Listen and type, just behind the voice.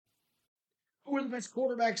Who are the best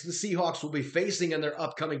quarterbacks the Seahawks will be facing in their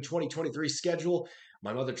upcoming 2023 schedule?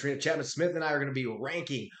 My mother, Trina Chapman-Smith, and I are going to be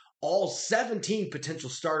ranking all 17 potential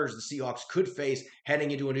starters the Seahawks could face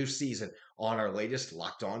heading into a new season on our latest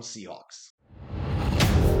Locked On Seahawks.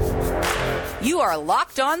 You are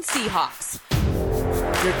Locked On Seahawks,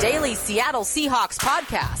 your daily Seattle Seahawks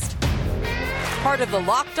podcast. Part of the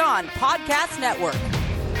Locked On Podcast Network,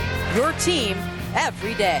 your team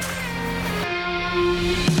every day.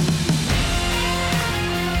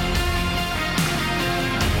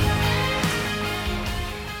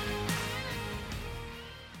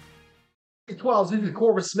 This is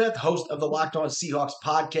Corbin Smith, host of the Locked On Seahawks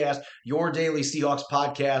podcast, your daily Seahawks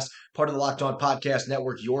podcast, part of the Locked On Podcast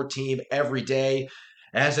Network, your team every day.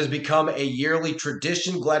 As has become a yearly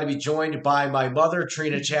tradition, glad to be joined by my mother,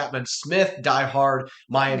 Trina Chapman-Smith, diehard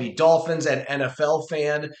Miami Dolphins and NFL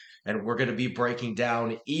fan. And we're going to be breaking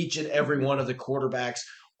down each and every one of the quarterbacks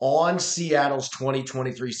on Seattle's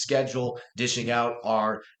 2023 schedule, dishing out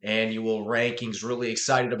our annual rankings. Really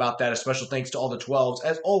excited about that. A special thanks to all the 12s,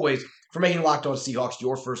 as always, for making Locked On Seahawks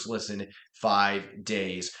your first listen 5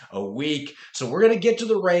 days a week. So we're going to get to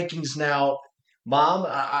the rankings now. Mom,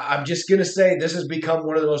 I'm just going to say this has become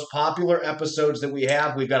one of the most popular episodes that we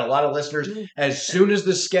have. We've got a lot of listeners. As soon as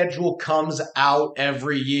the schedule comes out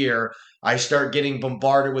every year, I start getting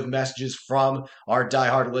bombarded with messages from our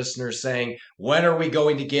diehard listeners saying, when are we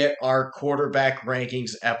going to get our quarterback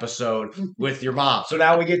rankings episode with your mom? So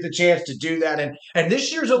now we get the chance to do that. And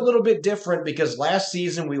this year's a little bit different because last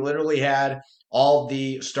season we literally had all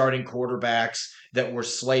the starting quarterbacks that were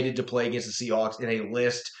slated to play against the Seahawks in a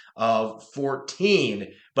list of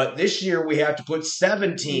 14. But this year we have to put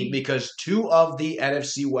 17 because two of the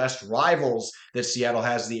NFC West rivals that Seattle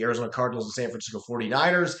has, the Arizona Cardinals and San Francisco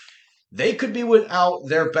 49ers, they could be without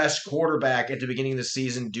their best quarterback at the beginning of the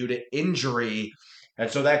season due to injury.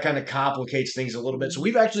 And so that kind of complicates things a little bit. So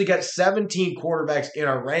we've actually got 17 quarterbacks in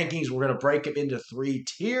our rankings. We're going to break them into 3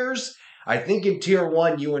 tiers. I think in tier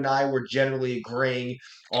 1, you and I were generally agreeing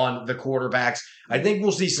on the quarterbacks. I think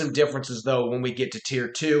we'll see some differences, though, when we get to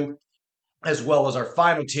tier 2, as well as our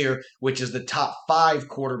final tier, which is the top 5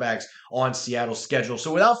 quarterbacks on Seattle's schedule.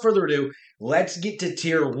 So without further ado, let's get to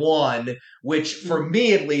tier 1, which for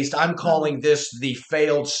me at least, I'm calling this the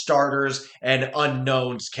failed starters and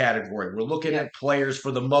unknowns category. We're looking at players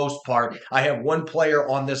for the most part. I have one player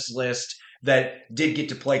on this list that did get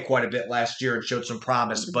to play quite a bit last year and showed some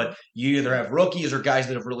promise, but you either have rookies or guys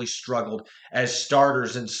that have really struggled as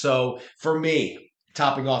starters. And so for me,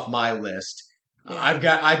 topping off my list, I've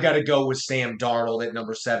got to go with Sam Darnold at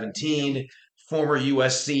number 17, former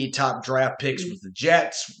USC top draft picks with the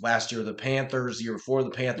Jets, last year the Panthers, year before the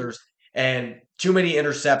Panthers, and too many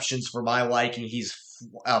interceptions for my liking. He's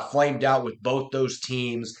flamed out with both those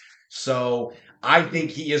teams. So I think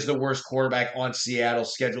he is the worst quarterback on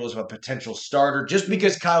Seattle's schedule as a potential starter, just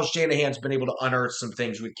because Kyle Shanahan's been able to unearth some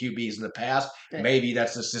things with QBs in the past. Maybe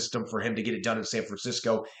that's the system for him to get it done in San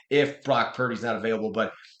Francisco if Brock Purdy's not available.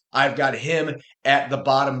 But I've got him at the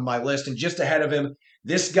bottom of my list, and just ahead of him,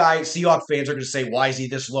 this guy, Seahawks fans are going to say, why is he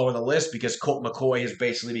this low on the list? Because Colt McCoy has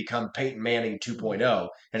basically become Peyton Manning 2.0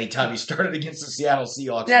 anytime he started against the Seattle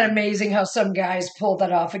Seahawks. Isn't that amazing how some guys pull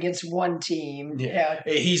that off against one team? Yeah.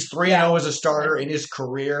 He's 3-0 as a starter in his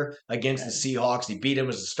career against the Seahawks. He beat him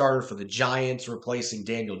as a starter for the Giants, replacing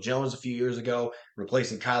Daniel Jones a few years ago,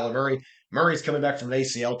 replacing Kyler Murray. Murray's coming back from an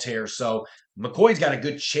ACL tear, so McCoy's got a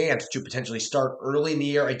good chance to potentially start early in the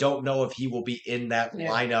year. I don't know if he will be in that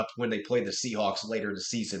lineup when they play the Seahawks later in the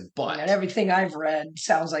season, but and everything I've read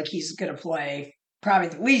sounds like he's going to play probably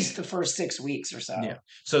at least the first 6 weeks or so. Yeah.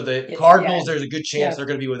 So the Cardinals, there's a good chance they're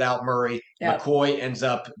going to be without Murray. Yeah. McCoy ends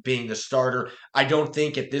up being the starter. I don't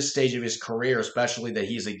think at this stage of his career, especially, that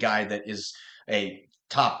he's a guy that is a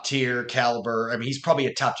top tier caliber. I mean, he's probably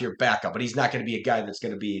a top tier backup, but he's not going to be a guy that's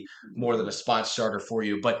going to be more than a spot starter for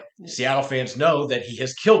you. But Seattle fans know that he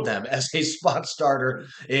has killed them as a spot starter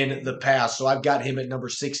in the past. So I've got him at number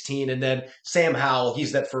 16. And then Sam Howell,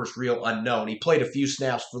 he's that first real unknown. He played a few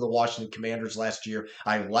snaps for the Washington Commanders last year.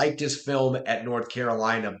 I liked his film at North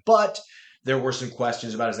Carolina, but there were some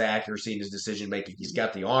questions about his accuracy and his decision-making. He's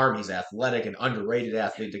got the arm. He's athletic, an underrated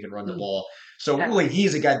athlete that can run the ball. So really,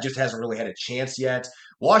 he's a guy that just hasn't really had a chance yet.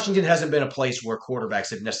 Washington hasn't been a place where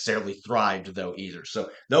quarterbacks have necessarily thrived, though, either. So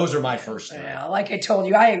those are my first 3. Yeah, like I told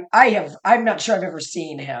you, I'm not sure I've ever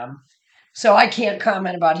seen him. So I can't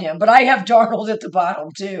comment about him. But I have Darnold at the bottom,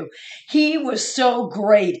 too. He was so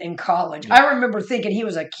great in college. I remember thinking he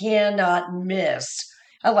was a cannot miss.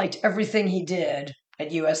 I liked everything he did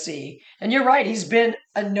at USC. And you're right, he's been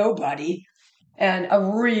a nobody and a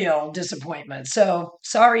real disappointment. So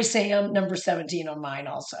sorry, Sam, number 17 on mine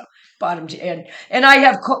also. Bottom and I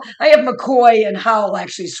have McCoy and Howell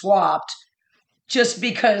actually swapped just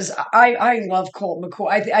because I love Colt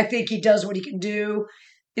McCoy. I think he does what he can do.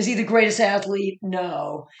 Is he the greatest athlete?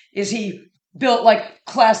 No. Is he built like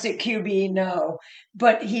classic QB? No.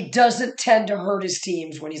 But he doesn't tend to hurt his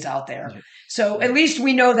teams when he's out there. So at least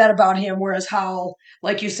we know that about him. Whereas Howell,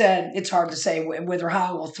 like you said, it's hard to say whether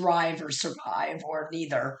Howell will thrive or survive or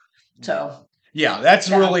neither. So Yeah, that's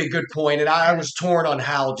really a good point. And I was torn on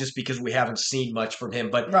Hal just because we haven't seen much from him.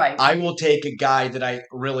 But right. I will take a guy that I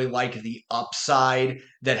really like the upside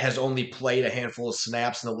that has only played a handful of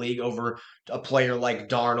snaps in the league over a player like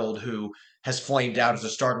Darnold, who has flamed out as a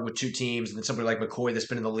starter with 2 teams, and then somebody like McCoy that's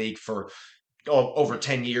been in the league for over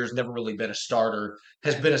 10 years, never really been a starter,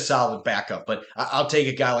 has been a solid backup. But I'll take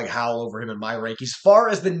a guy like Howell over him in my rank. As far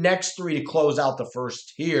as the next 3 to close out the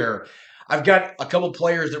first tier, I've got a couple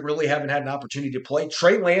players that really haven't had an opportunity to play.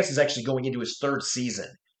 Trey Lance is actually going into his 3rd season,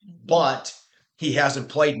 but he hasn't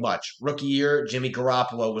played much. Rookie year, Jimmy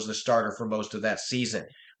Garoppolo was the starter for most of that season.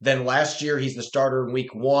 Then last year, he's the starter in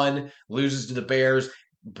week 1, loses to the Bears,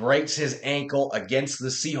 breaks his ankle against the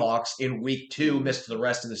Seahawks in week 2, missed the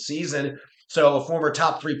rest of the season. So a former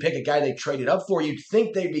top 3 pick, a guy they traded up for, you'd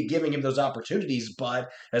think they'd be giving him those opportunities, but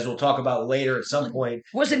as we'll talk about later at some point.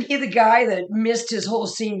 Wasn't he the guy that missed his whole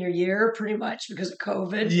senior year pretty much because of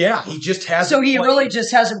COVID? Yeah, he just hasn't. So he really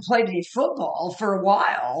just hasn't played any football for a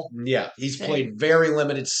while. Yeah, he's played very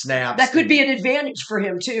limited snaps. That could be an advantage for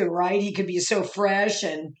him too, right? He could be so fresh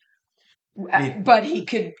but he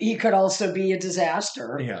could also be a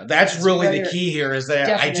disaster. Yeah, that's really the key here is that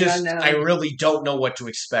I really don't know what to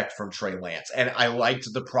expect from Trey Lance. And I liked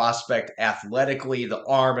the prospect athletically, the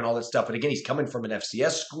arm and all that stuff. But again, he's coming from an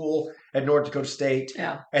FCS school at North Dakota State.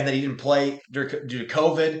 Yeah. And then he didn't play due to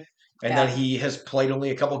COVID. And then he has played only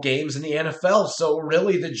a couple games in the NFL. So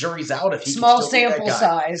really the jury's out if he small can still sample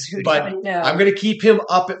size. But I'm going to keep him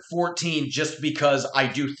up at 14 just because I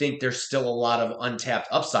do think there's still a lot of untapped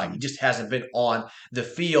upside. He just hasn't been on the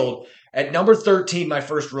field. At number 13, my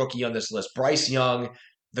first rookie on this list, Bryce Young.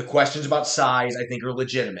 The questions about size, I think, are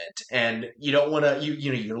legitimate. And you don't want to,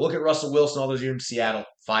 you look at Russell Wilson all those years in Seattle,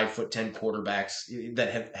 5'10" quarterbacks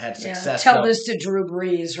that have had success. Tell this to Drew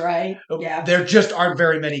Brees, right? Yeah. There just aren't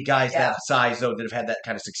very many guys that size, though, that have had that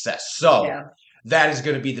kind of success. So that is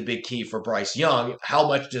going to be the big key for Bryce Young. How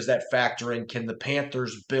much does that factor in? Can the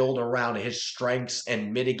Panthers build around his strengths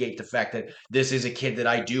and mitigate the fact that this is a kid that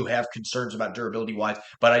I do have concerns about durability-wise,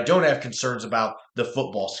 but I don't have concerns about the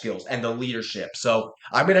football skills and the leadership. So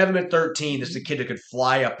I'm going to have him at 13. This is a kid that could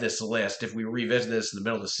fly up this list. If we revisit this in the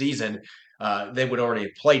middle of the season, they would already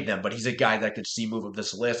have played them, but he's a guy that could see move up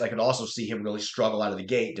this list. I could also see him really struggle out of the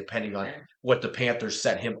gate, depending on what the Panthers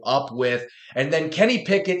set him up with. And then Kenny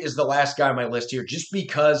Pickett is the last guy on my list here, just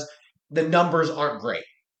because the numbers aren't great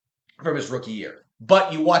from his rookie year.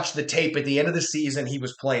 But you watch the tape at the end of the season, he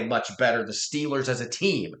was playing much better. The Steelers as a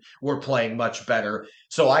team were playing much better.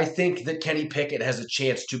 So I think that Kenny Pickett has a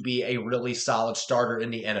chance to be a really solid starter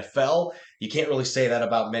in the NFL. You can't really say that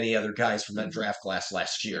about many other guys from that draft class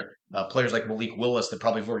last year. Players like Malik Willis that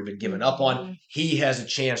probably have already been given up on. He has a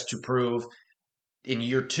chance to prove in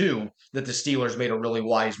year 2 that the Steelers made a really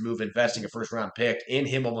wise move investing a first-round pick in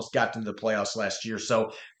him, almost got them to the playoffs last year.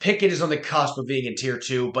 So Pickett is on the cusp of being in tier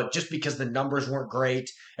 2, but just because the numbers weren't great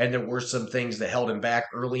and there were some things that held him back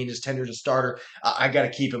early in his tenure as a starter, I got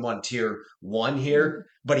to keep him on tier 1 here,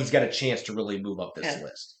 but he's got a chance to really move up this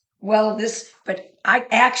list. Well,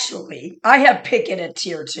 I have Pickett at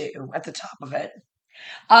tier 2 at the top of it.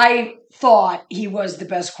 I thought he was the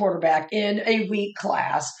best quarterback in a weak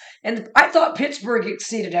class. And I thought Pittsburgh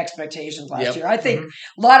exceeded expectations last year. I think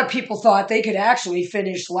a lot of people thought they could actually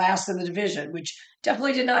finish last in the division, which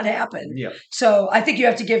definitely did not happen. So I think you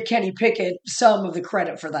have to give Kenny Pickett some of the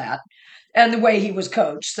credit for that and the way he was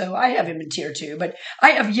coached. So I have him in tier 2. But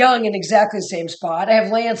I have Young in exactly the same spot. I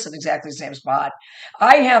have Lance in exactly the same spot.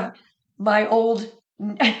 I have my old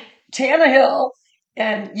Tannehill.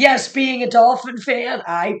 And yes, being a Dolphin fan,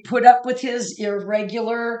 I put up with his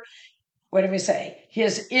irregular, what do we say?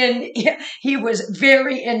 He was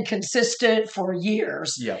very inconsistent for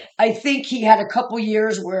years. I think he had a couple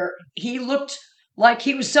years where he looked like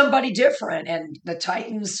he was somebody different, and the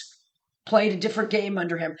Titans played a different game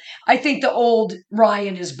under him. I think the old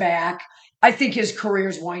Ryan is back. I think his career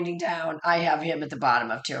is winding down. I have him at the bottom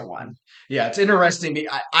of tier 1. Yeah, it's interesting.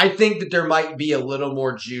 I think that there might be a little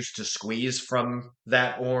more juice to squeeze from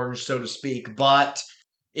that orange, so to speak. But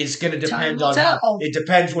It's going to Time depend will on how tell. it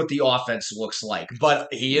depends what the offense looks like. But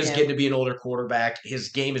he is Yeah. getting to be an older quarterback. His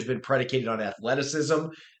game has been predicated on athleticism.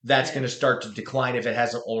 That's Yeah. going to start to decline if it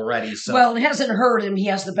hasn't already. So Well, it hasn't hurt him. He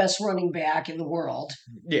has the best running back in the world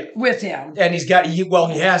yeah, with him. and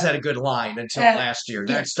he has had a good line until last year.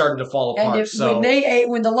 Yeah. That started to fall And apart. So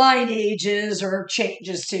when the line ages or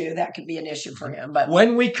changes too, that could be an issue for him. But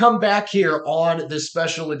when we come back here on this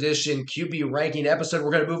special edition QB ranking episode,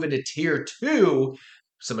 we're going to move into tier 2.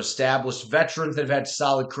 Some established veterans that have had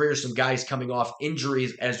solid careers, some guys coming off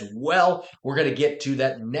injuries as well. We're going to get to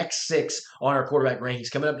that next 6 on our quarterback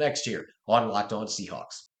rankings coming up next year on Locked On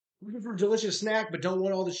Seahawks. Looking for a delicious snack but don't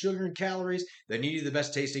want all the sugar and calories? Then you need the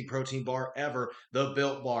best tasting protein bar ever, the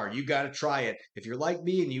Built Bar. You got to try it. If you're like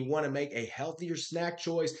me and you want to make a healthier snack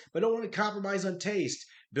choice but don't want to compromise on taste,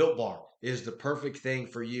 Built Bar is the perfect thing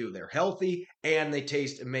for you. They're healthy and they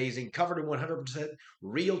taste amazing, covered in 100%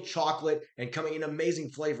 real chocolate and coming in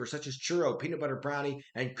amazing flavors such as churro, peanut butter brownie,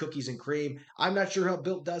 and cookies and cream. I'm not sure how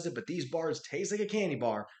Built does it, but these bars taste like a candy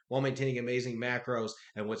bar while maintaining amazing macros.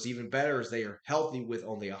 And what's even better is they are healthy with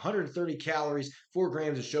only 130 calories, 4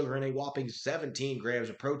 grams of sugar, and a whopping 17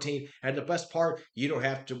 grams of protein. And the best part, you don't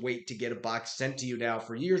have to wait to get a box sent to you now.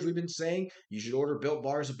 For years, we've been saying you should order Built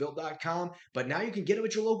Bars at Built.com, but now you can get them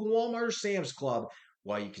at your local Walmart or Sam's Club,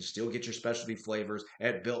 while you can still get your specialty flavors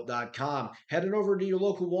at Built.com. Head on over to your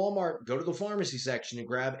local Walmart, go to the pharmacy section and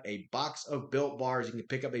grab a box of Built Bars. You can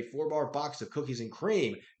pick up a 4-bar box of cookies and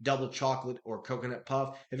cream, double chocolate, or coconut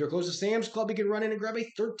puff. If you're close to Sam's Club, you can run in and grab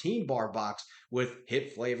a 13-bar box with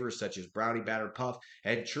hit flavors such as brownie battered puff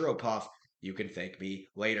and churro puff. You can thank me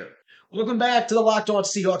later. Welcome back to the Locked On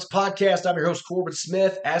Seahawks podcast. I'm your host, Corbin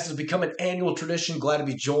Smith. As has become an annual tradition, glad to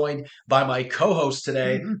be joined by my co-host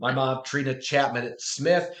today, my mom, Trina Chapman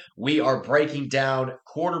Smith. We are breaking down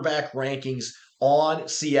quarterback rankings on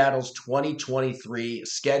Seattle's 2023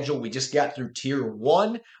 schedule. We just got through tier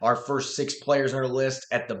 1, our first 6 players on our list.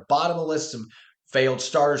 At the bottom of the list, some failed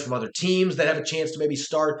starters from other teams that have a chance to maybe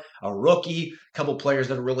start, a rookie, a couple players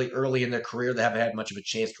that are really early in their career that haven't had much of a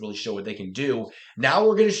chance to really show what they can do. Now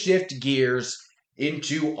we're going to shift gears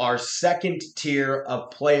into our second tier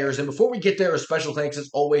of players. And before we get there, a special thanks as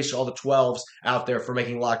always to all the 12s out there for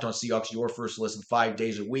making Locked On Seahawks your first listen 5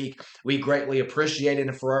 days a week. We greatly appreciate it.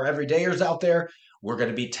 And for our everydayers out there, we're going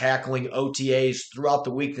to be tackling OTAs throughout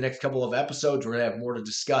the week. The next couple of episodes, we're going to have more to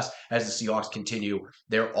discuss as the Seahawks continue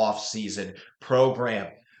their off-season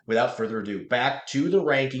program. Without further ado, back to the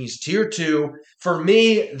rankings. Tier 2, for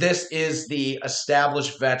me, this is the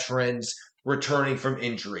established veterans returning from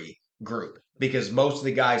injury group, because most of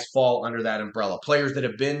the guys fall under that umbrella. Players that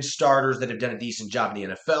have been starters, that have done a decent job in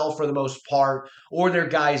the NFL for the most part, or they're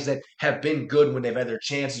guys that have been good when they've had their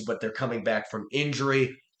chances, but they're coming back from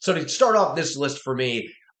injury. So to start off this list for me,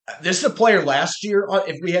 this is a player last year.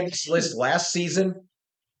 If we had this list last season,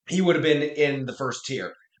 he would have been in the first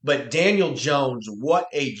tier. But Daniel Jones, what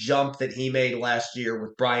a jump that he made last year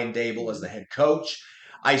with Brian Daboll as the head coach.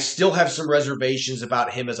 I still have some reservations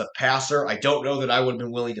about him as a passer. I don't know that I would have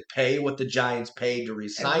been willing to pay what the Giants paid to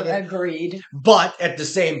re-sign him. Agreed. But at the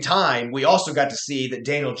same time, we also got to see that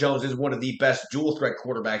Daniel Jones is one of the best dual-threat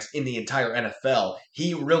quarterbacks in the entire NFL.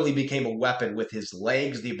 He really became a weapon with his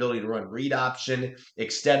legs, the ability to run read option,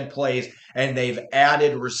 extend plays, and they've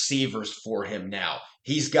added receivers for him now.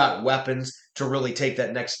 He's got weapons to really take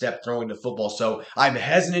that next step throwing the football. So I'm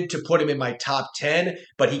hesitant to put him in my top 10,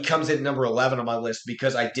 but he comes in number 11 on my list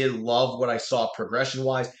because I did love what I saw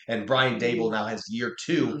progression-wise, and Brian Daboll now has year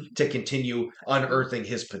 2 to continue unearthing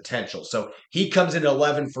his potential. So he comes in at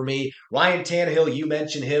 11 for me. Ryan Tannehill, you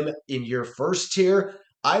mentioned him in your first tier.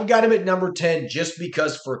 I've got him at number 10 just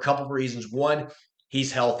because for a couple of reasons. One,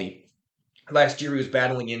 he's healthy. Last year he was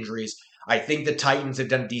battling injuries. I think the Titans have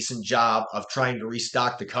done a decent job of trying to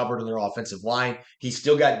restock the cupboard on their offensive line. He's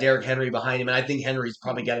still got Derrick Henry behind him, and I think Henry's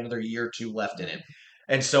probably got another year or 2 left in him.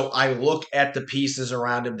 And so I look at the pieces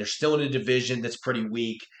around him. They're still in a division that's pretty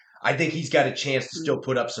weak. I think he's got a chance to still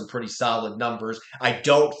put up some pretty solid numbers. I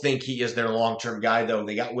don't think he is their long-term guy, though.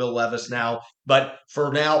 They got Will Levis now. But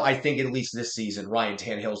for now, I think at least this season, Ryan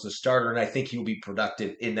Tannehill's the starter, and I think he'll be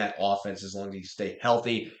productive in that offense as long as he stays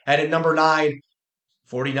healthy. And at number 9,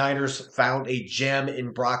 49ers found a gem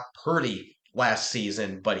in Brock Purdy last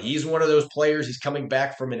season, but he's one of those players. He's coming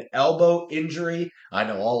back from an elbow injury. I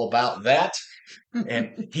know all about that.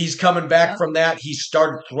 And he's coming back from that. He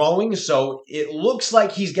started throwing, so it looks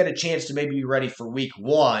like he's got a chance to maybe be ready for week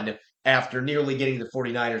 1 after nearly getting the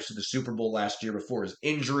 49ers to the Super Bowl last year before his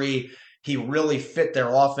injury. He really fit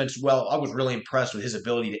their offense well. I was really impressed with his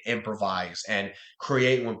ability to improvise and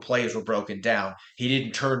create when plays were broken down. He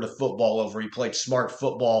didn't turn the football over. He played smart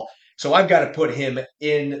football. So I've got to put him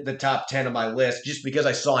in the top 10 of my list just because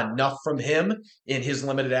I saw enough from him in his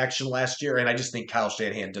limited action last year. And I just think Kyle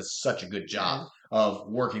Shanahan does such a good job of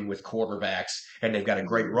working with quarterbacks. And they've got a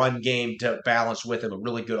great run game to balance with him, a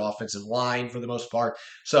really good offensive line for the most part.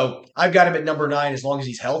 So I've got him at number 9 as long as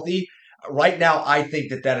he's healthy. Right now, I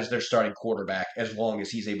think that is their starting quarterback as long as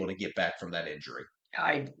he's able to get back from that injury.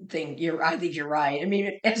 I think you're right. I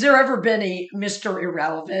mean, has there ever been a Mr.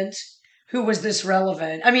 Irrelevant who was this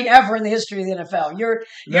relevant? I mean, ever in the history of the NFL?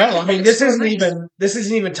 This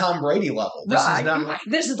isn't even Tom Brady level. This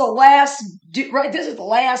is the last This is the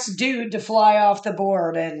last dude to fly off the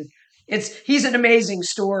board, and he's an amazing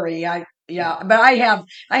story. But I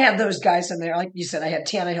have those guys in there. Like you said, I had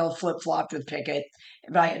Tannehill flip-flopped with Pickett,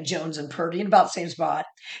 but I had Jones and Purdy in about the same spot.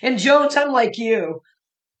 And Jones, unlike you,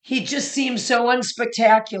 he just seems so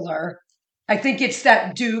unspectacular. I think it's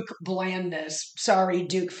that Duke blandness. Sorry,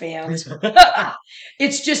 Duke fans.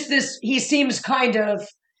 It's just this, he seems kind of,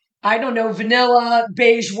 I don't know, vanilla,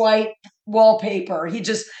 beige, white wallpaper. He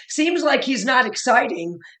just seems like he's not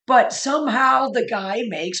exciting, but somehow the guy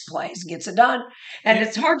makes plays, gets it done. And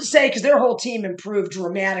it's hard to say because their whole team improved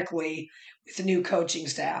dramatically with the new coaching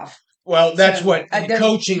staff. Well, that's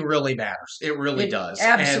coaching really matters. It really does.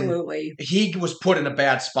 Absolutely. And he was put in a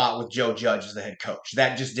bad spot with Joe Judge as the head coach.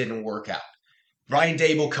 That just didn't work out. Brian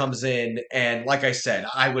Dable comes in, and like I said,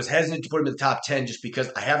 I was hesitant to put him in the top 10 just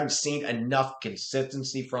because I haven't seen enough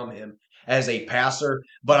consistency from him as a passer,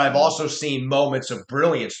 but I've also seen moments of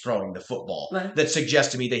brilliance throwing the football that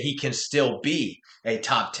suggest to me that he can still be a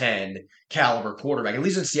top 10 caliber quarterback. At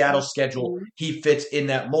least in Seattle's schedule, he fits in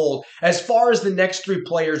that mold. As far as the next 3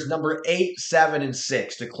 players, number 8, 7, and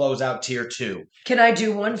 6 to close out tier 2. Can I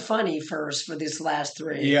do one funny first for these last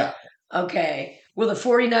 3? Yeah. Okay. Will the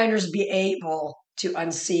 49ers be able to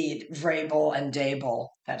unseat Vrabel and Dable?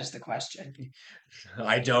 That is the question.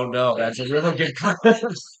 I don't know. That's a really good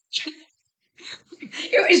question.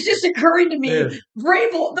 It was just occurring to me. Yeah.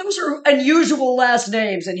 Vrabel, those are unusual last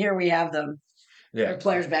names, and here we have them. Yeah. They're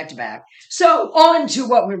players back to back. So on to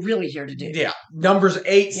what we're really here to do. Yeah. Numbers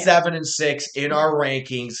 8, 7, and 6 in our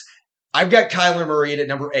rankings. I've got Kyler Murray at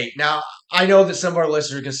number 8. Now, I know that some of our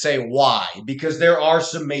listeners can say why, because there are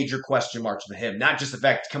some major question marks with him. Not just the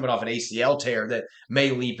fact he's coming off an ACL tear that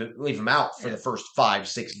may leave him out for the first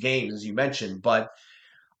 5-6 games, as you mentioned, but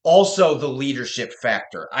also the leadership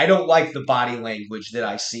factor. I don't like the body language that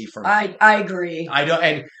I see from him. I agree. I don't.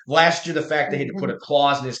 And last year, the fact they had to put a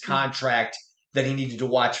clause in his contract that he needed to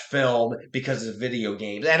watch film because of video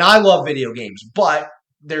games. And I love video games, but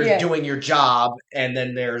there's doing your job, and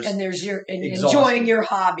then there's enjoying your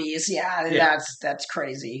hobbies. Yeah, that's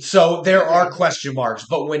crazy. So there are question marks,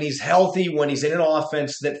 but when he's healthy, when he's in an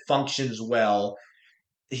offense that functions well,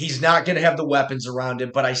 he's not going to have the weapons around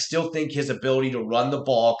him. But I still think his ability to run the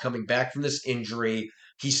ball, coming back from this injury,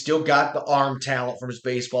 he's still got the arm talent from his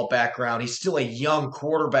baseball background. He's still a young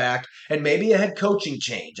quarterback, and maybe a head coaching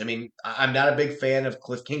change. I mean, I'm not a big fan of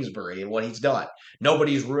Cliff Kingsbury and what he's done.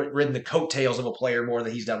 Nobody's ridden the coattails of a player more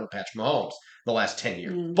than he's done with Patrick Mahomes the last 10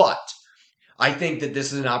 years. But I think that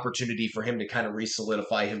this is an opportunity for him to kind of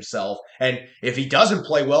re-solidify himself. And if he doesn't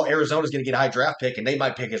play well, Arizona's going to get a high draft pick, and they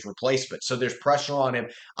might pick his replacement. So there's pressure on him.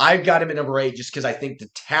 I've got him at number 8 just because I think the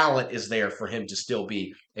talent is there for him to still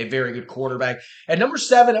be a very good quarterback. At number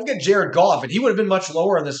 7, I've got Jared Goff, and he would have been much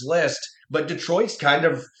lower on this list, but Detroit's kind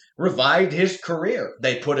of revived his career.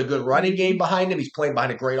 They put a good running game behind him. He's playing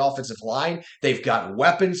behind a great offensive line. They've got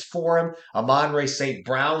weapons for him. Amon-Ra St.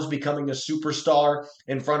 Brown's becoming a superstar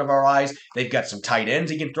in front of our eyes. They've got some tight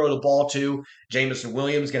ends he can throw the ball to. Jameson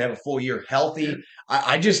Williams going to have a full year healthy.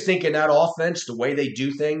 I just think in that offense, the way they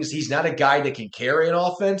do things, he's not a guy that can carry an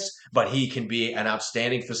offense, but he can be an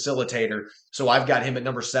outstanding facilitator. So I've got him at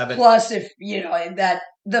number 7. Plus, if that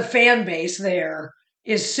the fan base there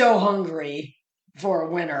is so hungry for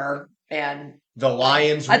a winner, and the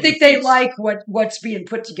Lions, I think they like what's being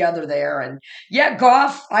put together there. And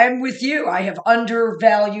Goff, I'm with you. I have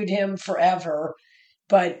undervalued him forever,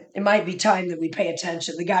 but it might be time that we pay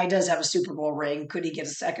attention. The guy does have a Super Bowl ring. Could he get a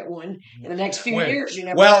second one in the next few years? You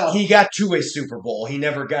never know. He got to a Super Bowl. He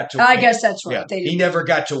never got to I guess that's right. Yeah. He never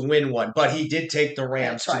got to win one, but he did take the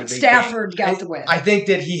Rams to the big Stafford game. Got the win. I think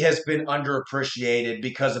that he has been underappreciated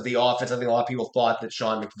because of the offense. I think a lot of people thought that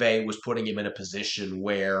Sean McVay was putting him in a position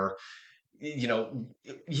where he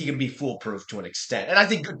can be foolproof to an extent. And I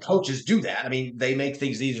think good coaches do that. I mean, they make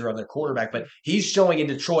things easier on their quarterback, but he's showing in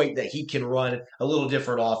Detroit that he can run a little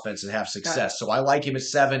different offense and have success. So I like him at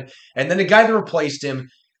 7. And then the guy that replaced him,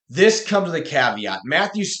 this comes with a caveat.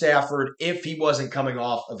 Matthew Stafford, if he wasn't coming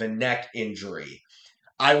off of a neck injury,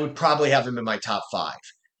 I would probably have him in my top 5.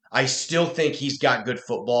 I still think he's got good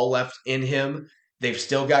football left in him. They've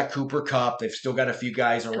still got Cooper Kupp. They've still got a few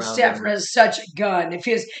guys And around Stafford him. has such a gun. If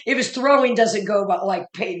his throwing doesn't go about like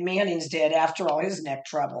Peyton Manning's did after all his neck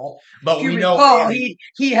trouble, But if you we know recall, Manning,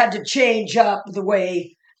 he had to change up the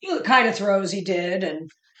way the kind of throws he did, and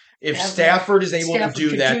if Stafford is able to Stafford do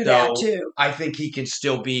could that, do that though, too. I think he can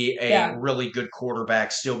still be a Yeah. really good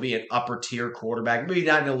quarterback, still be an upper tier quarterback. Maybe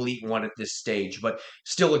not an elite one at this stage, but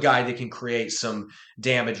still a guy that can create some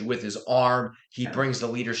damage with his arm. He brings the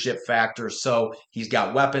leadership factor, so he's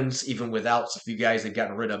got weapons. Even without a few guys they've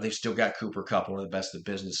gotten rid of, they've still got Cooper Kupp, one of the best in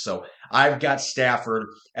the business. So I've got Stafford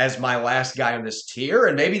as my last guy on this tier,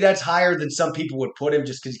 and maybe that's higher than some people would put him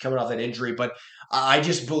just because he's coming off that injury, but I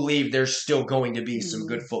just believe there's still going to be some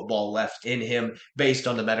good football left in him based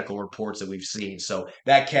on the medical reports that we've seen. So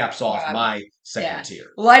that caps off my second tier.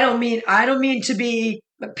 Well, I don't mean to be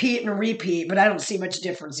repeat and repeat, but I don't see much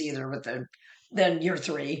difference either with than your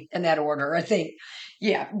three in that order. I think,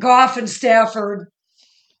 Goff and Stafford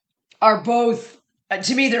are both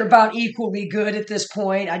to me they're about equally good at this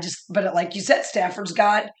point. But like you said, Stafford's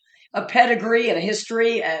got a pedigree and a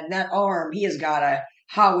history, and that arm he has got a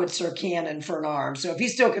howitzer cannon for an arm. So if he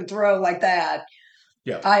still can throw like that,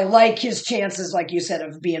 Yeah. I like his chances, like you said,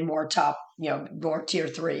 of being more top, more tier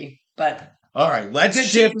 3. But all right, let's good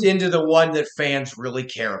shift team. into the one that fans really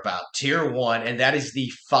care about, tier 1, and that is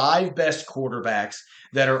the 5 best quarterbacks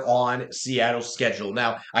that are on Seattle's schedule.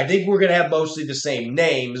 Now, I think we're going to have mostly the same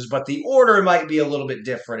names, but the order might be a little bit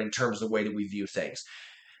different in terms of the way that we view things.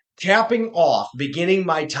 Capping off, beginning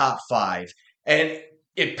my top 5, and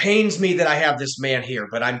it pains me that I have this man here,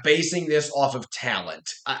 but I'm basing this off of talent.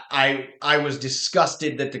 I was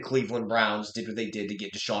disgusted that the Cleveland Browns did what they did to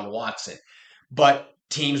get Deshaun Watson, but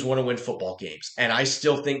teams want to win football games, and I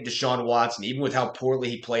still think Deshaun Watson, even with how poorly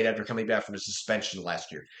he played after coming back from a suspension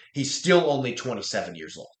last year, he's still only 27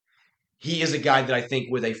 years old. He is a guy that I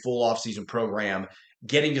think with a full offseason program,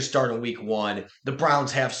 getting to start in week 1, the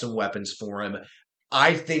Browns have some weapons for him.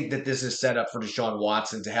 I think that this is set up for Deshaun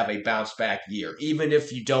Watson to have a bounce back year, even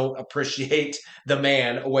if you don't appreciate the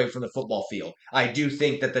man away from the football field. I do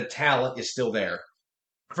think that the talent is still there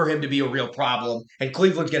for him to be a real problem, and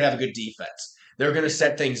Cleveland's going to have a good defense. They're going to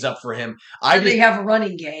set things up for him. They have a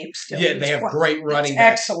running game still. Yeah, they have great running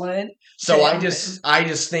backs. Excellent. So I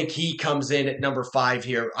just think he comes in at number 5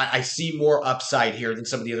 here. I see more upside here than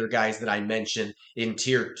some of the other guys that I mentioned in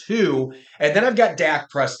tier 2. And then I've got Dak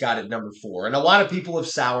Prescott at number 4. And a lot of people have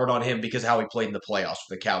soured on him because of how he played in the playoffs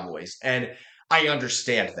for the Cowboys. And I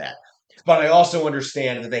understand that. But I also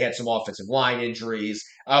understand that they had some offensive line injuries.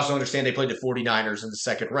 I also understand they played the 49ers in the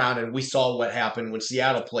second round, and we saw what happened when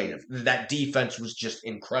Seattle played them. That defense was just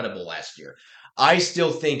incredible last year. I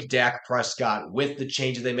still think Dak Prescott, with the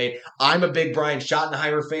changes they made, I'm a big Brian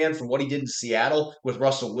Schottenheimer fan from what he did in Seattle with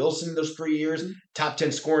Russell Wilson in those 3 years, top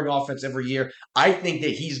 10 scoring offense every year. I think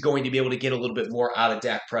that he's going to be able to get a little bit more out of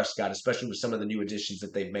Dak Prescott, especially with some of the new additions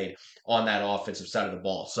that they've made on that offensive side of the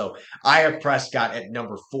ball. So I have Prescott at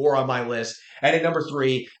number 4 on my list. And at number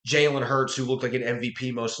 3, Jalen Hurts, who looked like an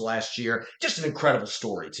MVP most of last year. Just an incredible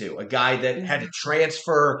story, too. A guy that had to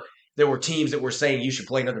transfer. There were teams that were saying you should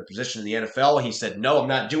play another position in the NFL. He said, no, I'm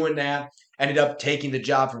not doing that. Ended up taking the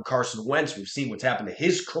job from Carson Wentz. We've seen what's happened to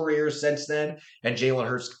his career since then. And Jalen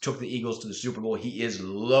Hurts took the Eagles to the Super Bowl. He is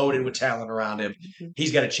loaded with talent around him.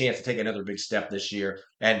 He's got a chance to take another big step this year.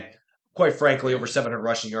 And quite frankly, over 700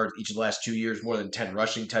 rushing yards each of the last 2 years, more than 10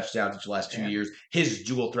 rushing touchdowns each of the last 2 years. His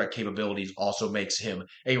dual threat capabilities also makes him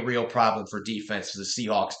a real problem for defense. The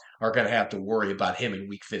Seahawks are going to have to worry about him in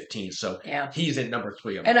week 15. So he's at number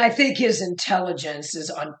 3. And I think his intelligence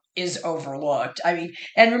is overlooked. I mean,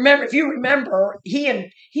 and if you remember,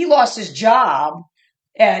 he lost his job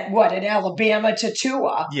at Alabama to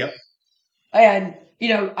Tua. Yep. And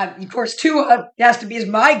of course, Tua has to be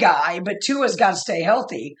my guy, but Tua's got to stay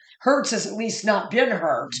healthy. Hurts has at least not been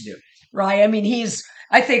hurt, right? I mean,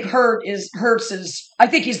 I think I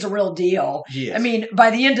think he's the real deal. I mean,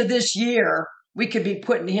 by the end of this year, we could be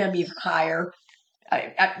putting him even higher.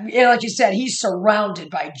 Like you said, he's surrounded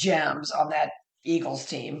by gems on that Eagles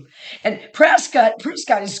team. And Prescott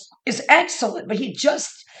is excellent, but he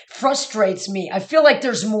just frustrates me. I feel like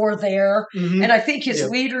there's more there. Mm-hmm. And I think his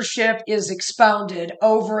leadership is expounded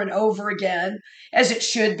over and over again, as it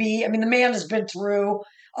should be. I mean, the man has been through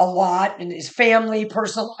a lot in his family,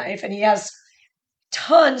 personal life, and he has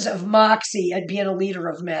tons of moxie at being a leader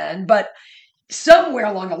of men. But somewhere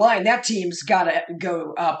along the line, that team's got to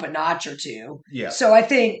go up a notch or 2. Yeah. So I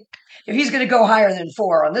think if he's going to go higher than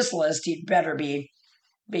 4 on this list, he'd better be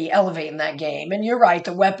elevating that game. And you're right,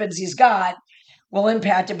 the weapons he's got will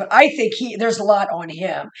impact it. But I think there's a lot on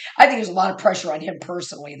him. I think there's a lot of pressure on him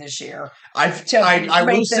personally this year I will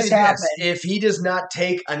make say this this: happen. if he does not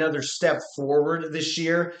take another step forward this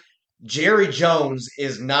year, Jerry Jones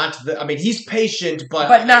is not the. I mean, he's patient,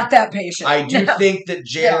 But not that patient. I do No. think that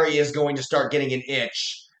Jerry is going to start getting an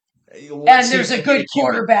itch. And there's a good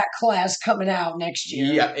quarterback class coming out next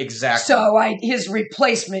year. Yeah, exactly. So his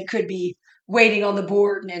replacement could be waiting on the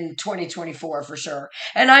board in 2024 for sure.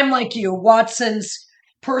 And I'm like you, Watson's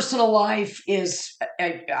personal life is,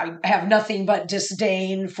 I have nothing but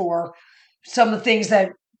disdain for some of the things that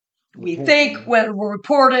we think when were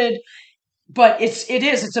reported. But it's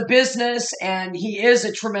a business, and he is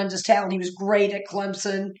a tremendous talent. He was great at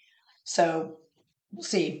Clemson. So we'll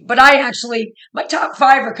see. But my top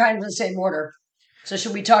 5 are kind of in the same order. So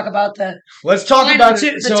should we talk about Let's talk about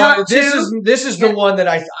it. So top this is the one that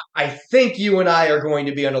I think you and I are going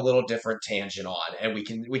to be on a little different tangent on, and we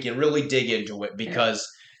can really dig into it because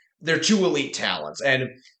they're 2 elite talents. And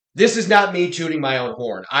this is not me tooting my own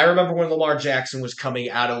horn. I remember when Lamar Jackson was coming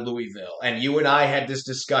out of Louisville, and you and I had this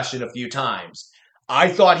discussion a few times. I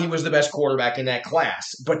thought he was the best quarterback in that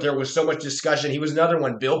class, but there was so much discussion. He was another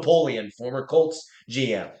one, Bill Polian, former Colts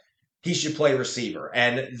GM. He should play receiver.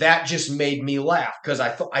 And that just made me laugh because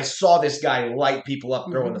I saw this guy light people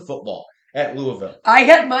up throwing the football at Louisville. I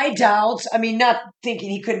had my doubts. I mean, not thinking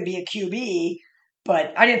he couldn't be a QB,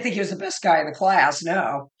 but I didn't think he was the best guy in the class,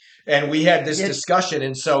 no. And we had this discussion,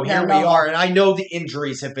 and so here we are. And I know the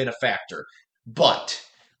injuries have been a factor, but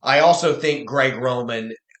I also think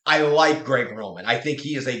I like Greg Roman. I think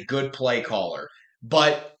he is a good play caller,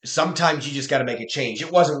 but sometimes you just got to make a change.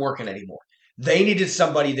 It wasn't working anymore. They needed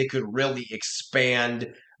somebody that could really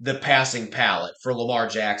expand the passing palette for Lamar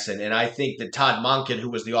Jackson. And I think that Todd Monken, who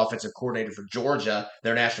was the offensive coordinator for Georgia,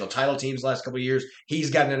 their national title teams last couple of years, he's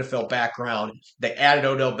got an NFL background. They added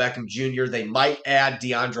Odell Beckham Jr. They might add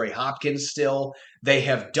DeAndre Hopkins still. They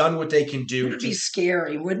have done what they can do. It would be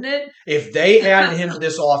scary, wouldn't it? If they added him to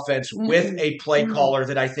this offense with a play caller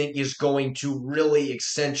that I think is going to really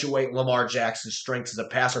accentuate Lamar Jackson's strengths as a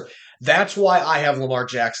passer, that's why I have Lamar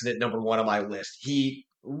Jackson at number 1 on my list. He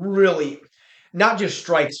really not just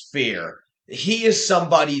strikes fear. He is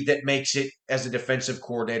somebody that makes it, as a defensive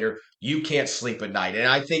coordinator, you can't sleep at night. And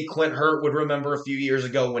I think Clint Hurt would remember a few years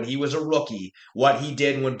ago when he was a rookie, what he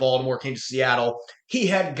did when Baltimore came to Seattle. He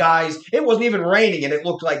had guys, it wasn't even raining, and it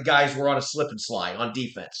looked like guys were on a slip and slide on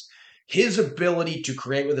defense. His ability to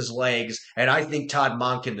create with his legs, and I think Todd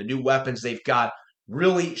Monken, the new weapons they've got,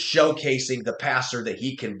 really showcasing the passer that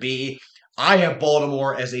he can be. I have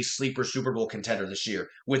Baltimore as a sleeper Super Bowl contender this year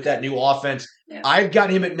with that new offense. Yeah. I've got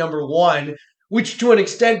him at number 1, which to an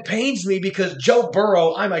extent pains me because Joe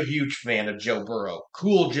Burrow, I'm a huge fan of Joe Burrow.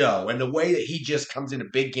 Cool Joe. And the way that he just comes into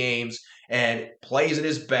big games and plays at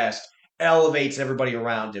his best, elevates everybody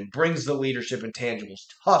around him, brings the leadership intangibles,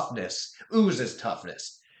 toughness, oozes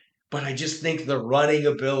toughness. But I just think the running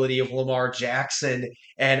ability of Lamar Jackson,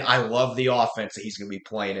 and I love the offense that he's going to be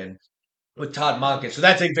playing in with Todd Monken. So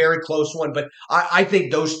that's a very close one. But I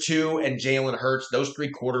think those 2 and Jalen Hurts, those 3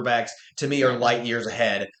 quarterbacks, to me are light years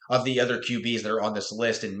ahead of the other QBs that are on this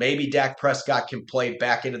list. And maybe Dak Prescott can play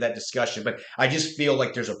back into that discussion. But I just feel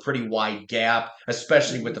like there's a pretty wide gap,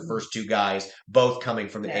 especially with the first 2 guys, both coming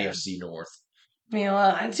from the AFC North.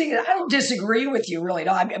 I don't disagree with you, really.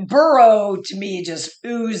 No, I mean, Burrow, to me, just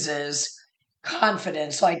oozes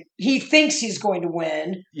confidence. Like, he thinks he's going to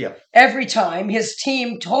win every time. His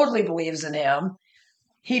team totally believes in him.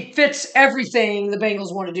 He fits everything the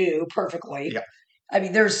Bengals want to do perfectly. Yeah. I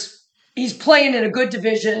mean, he's playing in a good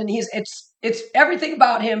division. It's everything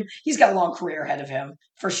about him. He's got a long career ahead of him,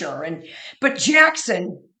 for sure. But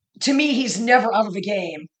Jackson, to me, he's never out of a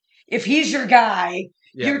game. If he's your guy,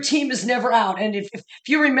 your team is never out. And if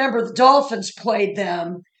you remember, the Dolphins played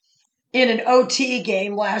them in an OT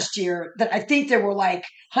game last year that I think there were like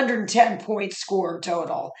 110 points scored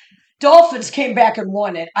total. Dolphins came back and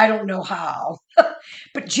won it. I don't know how.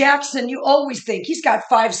 But Jackson, you always think he's got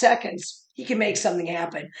 5 seconds. He can make something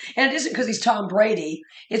happen. And it isn't because he's Tom Brady.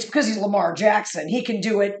 It's because he's Lamar Jackson. He can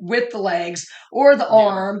do it with the legs or the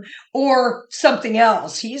arm or something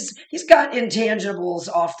else. He's got intangibles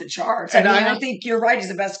off the charts. And I think you're right. He's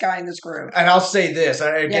the best guy in this group. And I'll say this,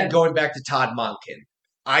 again, going back to Todd Monken.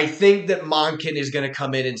 I think that Monken is going to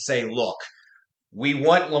come in and say, look, we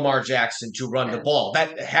want Lamar Jackson to run the ball.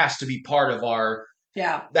 That has to be part of our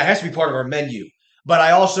menu. But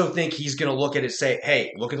I also think he's going to look at it and say,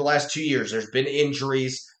 hey, look at the last 2 years. There's been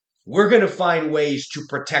injuries. we're going to find ways to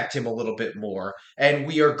protect him a little bit more, and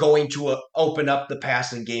we are going to open up the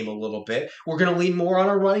passing game a little bit. We're going to lean more on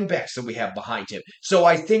our running backs that we have behind him. So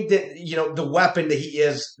I think that, the weapon that he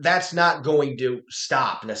is, that's not going to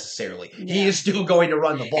stop necessarily. Yeah. He is still going to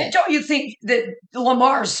run the ball. And don't you think that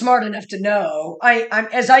Lamar is smart enough to know,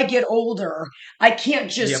 as I get older, I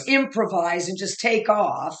can't just improvise and just take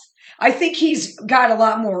off. I think he's got a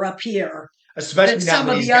lot more up here. Especially than now some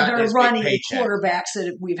of the other running quarterbacks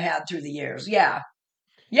that we've had through the years. Yeah.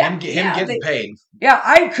 Him getting paid. Yeah,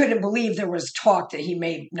 I couldn't believe there was talk that he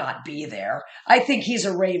may not be there. I think he's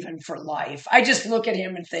a Raven for life. I just look at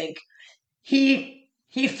him and think he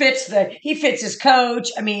fits his coach.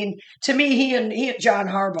 I mean, to me, he and John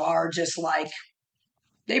Harbaugh are just like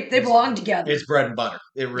they belong together. It's bread and butter.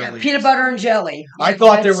 It really is. Peanut butter and jelly. I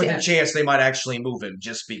thought there was a chance they might actually move him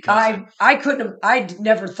just because. I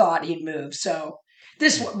never thought he'd move. So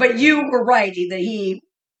but you were right that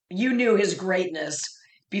you knew his greatness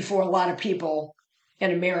before a lot of people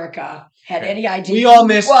in America had any idea. We all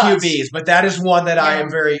miss QBs, but that is one that I'm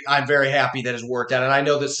very happy that has worked out. And I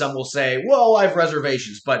know that some will say, well, I have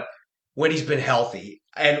reservations, but when he's been healthy,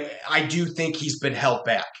 and I do think he's been held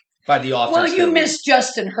back by the offense. Well, you missed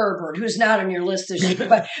Justin Herbert, who's not on your list this year,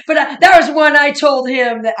 but that was one I told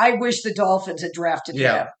him that I wish the Dolphins had drafted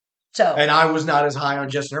him. So, and I was not as high on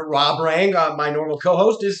Justin Herbert. Rob Rang, my normal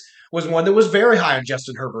co-host, was one that was very high on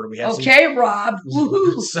Justin Herbert. Rob.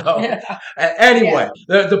 So, anyway,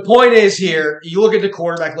 the point is here, you look at the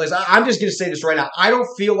quarterback list. I'm just going to say this right now. I don't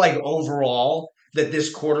feel like overall that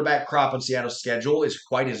this quarterback crop on Seattle's schedule is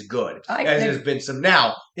quite as good as there's been some.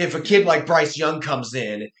 Now, if a kid like Bryce Young comes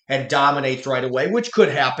in and dominates right away, which could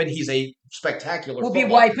happen, he's a spectacular We'll be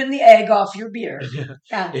wiping the egg off your beard.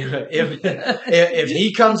 Yeah. if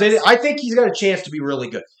he comes in, I think he's got a chance to be really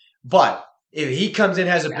good. But if he comes in,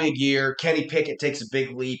 has a big year, Kenny Pickett takes a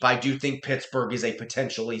big leap, I do think Pittsburgh is a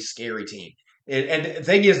potentially scary team. And the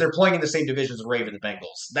thing is, they're playing in the same division as the Ravens and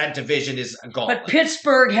Bengals. That division is a gauntlet. But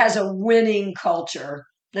Pittsburgh has a winning culture.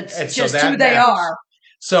 That's just who they are.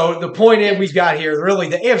 So the point we've got here, really,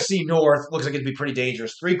 the AFC North looks like it'd be pretty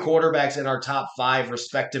dangerous. 3 quarterbacks in our top 5,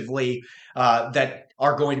 respectively, that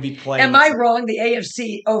are going to be playing. Am I wrong? The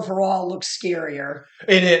AFC overall looks scarier.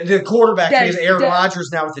 And the quarterback is Aaron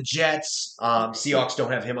Rodgers now with the Jets. Seahawks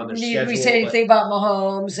don't have him on their schedule. Did we say anything about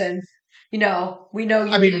Mahomes and... we know.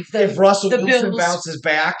 If Russell Wilson bounces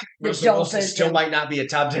back, Russell Wilson still might not be a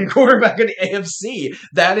top 10 quarterback in the AFC.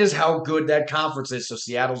 That is how good that conference is. So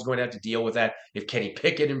Seattle's going to have to deal with that if Kenny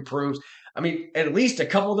Pickett improves. At least a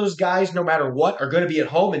couple of those guys, no matter what, are going to be at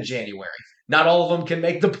home in January. Not all of them can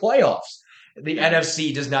make the playoffs. The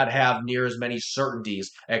NFC does not have near as many certainties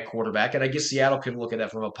at quarterback. And I guess Seattle can look at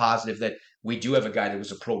that from a positive that we do have a guy that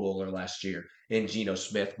was a Pro Bowler last year in Geno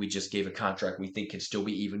Smith. We just gave a contract we think can still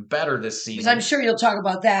be even better this season. Because I'm sure you'll talk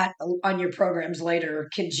about that on your programs later.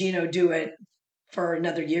 Can Geno do it for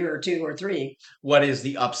another year or 2 or 3? What is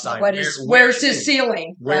the upside? Where's his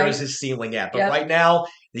ceiling? Where is his ceiling at? But right now,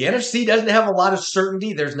 the NFC doesn't have a lot of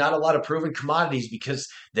certainty. There's not a lot of proven commodities because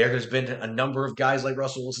there has been a number of guys like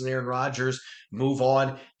Russell Wilson, Aaron Rodgers move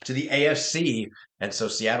on to the AFC. And so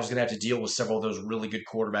Seattle's going to have to deal with several of those really good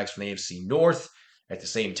quarterbacks from the AFC North. At the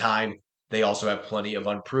same time, they also have plenty of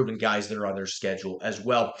unproven guys that are on their schedule as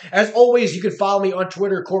well. As always, you can follow me on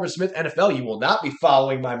Twitter, Corbin Smith NFL. You will not be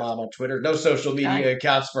following my mom on Twitter. No social media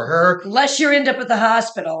accounts for her. Unless you end up at the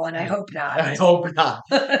hospital, and I hope not. I hope not.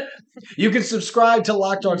 You can subscribe to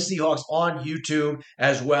Locked On Seahawks on YouTube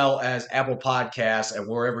as well as Apple Podcasts and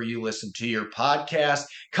wherever you listen to your podcast.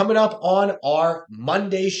 Coming up on our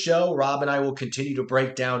Monday show, Rob and I will continue to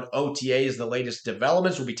break down OTAs, the latest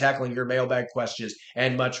developments. We'll be tackling your mailbag questions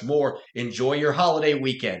and much more. Enjoy your holiday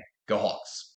weekend. Go Hawks.